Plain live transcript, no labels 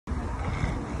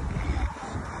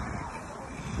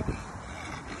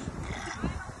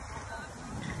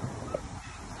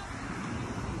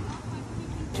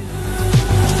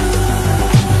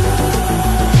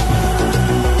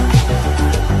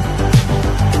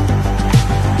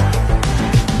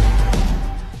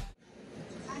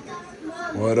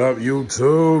What up,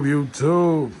 YouTube?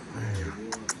 YouTube.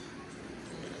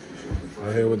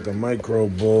 I'm here with the micro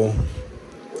bull.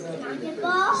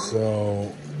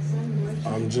 So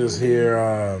I'm just here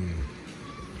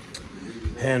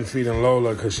hand feeding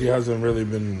Lola because she hasn't really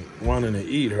been wanting to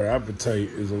eat. Her appetite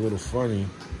is a little funny.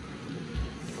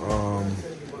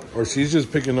 Or she's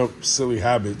just picking up silly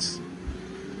habits.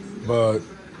 But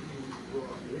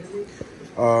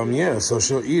yeah, so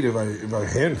she'll eat if I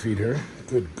hand feed her.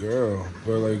 Good girl.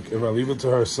 But like if I leave it to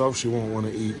herself, she won't want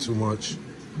to eat too much.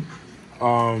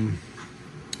 The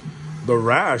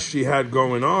rash she had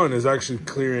going on is actually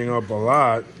clearing up a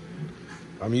lot.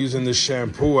 I'm using this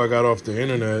shampoo I got off the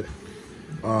internet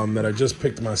that I just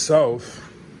picked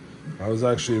myself. I was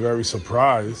actually very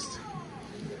surprised.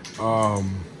 But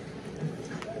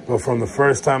from the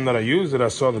first time that I used it, I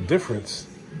saw the difference.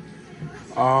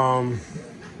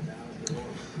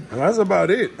 And that's about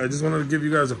it. I just wanted to give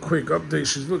you guys a quick update.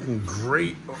 She's looking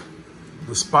great.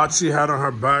 The spots she had on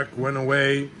her back went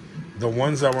away. The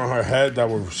ones that were on her head that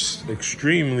were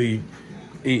extremely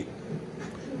red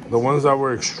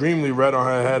on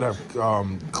her head have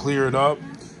cleared up.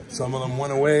 Some of them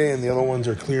went away, and the other ones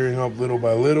are clearing up little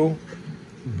by little.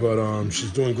 But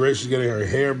she's doing great. She's getting her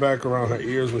hair back around her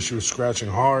ears where she was scratching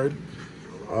hard.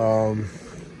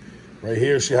 Right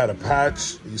here, she had a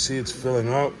patch. You see it's filling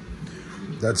up.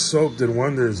 That soap did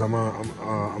wonders. I'm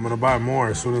gonna buy more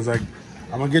as soon as I'm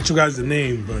gonna get you guys the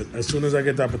name, but as soon as I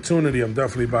get the opportunity, I'm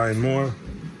definitely buying more.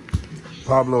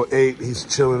 Pablo ate. He's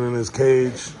chilling in his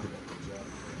cage.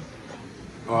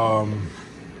 Yeah,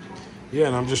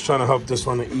 and I'm just trying to help this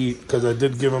one to eat because I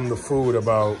did give him the food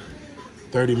about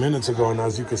 30 minutes ago, and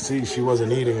as you can see, she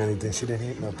wasn't eating anything. She didn't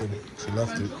eat nothing. She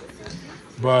left it.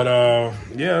 But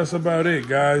yeah, that's about it,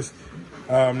 guys.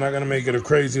 I'm not gonna make it a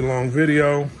crazy long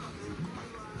video.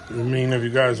 I mean, if you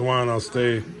guys want, I'll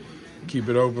keep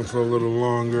it open for a little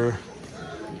longer.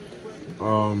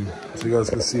 So you guys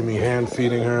can see me hand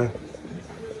feeding her.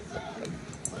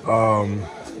 But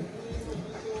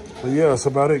yeah, that's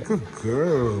about it. Good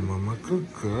girl, mama. Good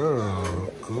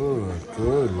girl.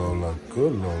 Good, Lola.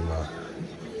 Good, Lola.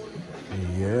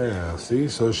 Yeah, see?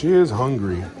 So she is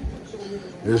hungry.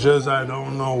 It's just I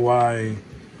don't know why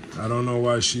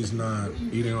she's not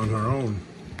eating on her own.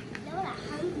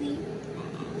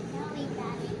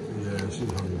 Yeah,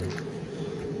 she's hungry.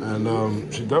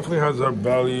 And she definitely has her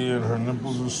belly and her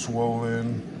nipples are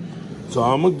swollen. So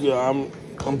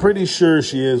I'm pretty sure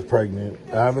she is pregnant.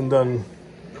 I haven't done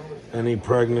any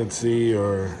pregnancy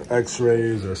or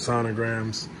x-rays or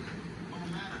sonograms.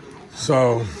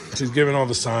 So she's giving all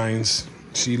the signs.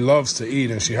 She loves to eat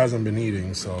and she hasn't been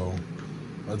eating, so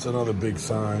that's another big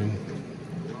sign.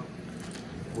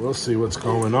 We'll see what's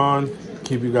going on.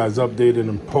 Keep you guys updated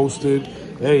and posted.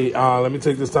 Hey, let me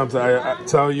take this time to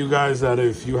tell you guys that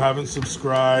if you haven't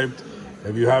subscribed,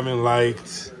 if you haven't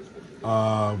liked,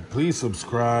 please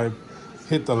subscribe.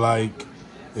 Hit the like.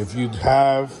 If you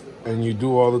have and you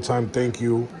do all the time, thank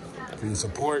you for your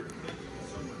support.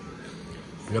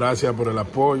 Gracias por el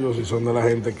apoyo si son de la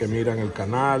gente que miran el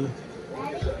canal.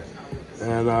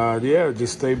 And yeah,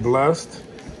 just stay blessed.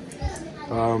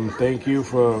 Thank you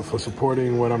for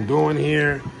supporting what I'm doing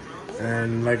here.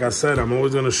 And like I said, I'm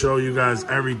always going to show you guys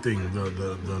everything.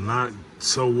 The not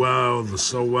so well, the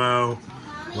so well.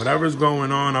 Whatever's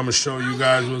going on, I'm going to show you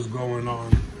guys what's going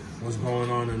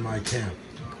on in my camp.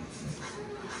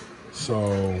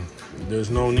 So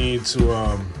there's no need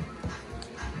to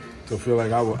feel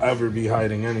like I will ever be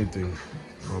hiding anything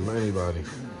from anybody.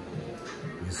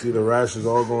 You see the rash is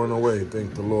all going away,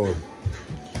 thank the Lord.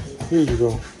 Here you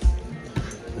go.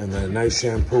 And that nice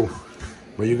shampoo.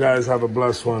 But you guys have a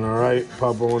blessed one, all right?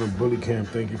 Papa on a bully camp.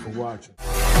 Thank you for watching.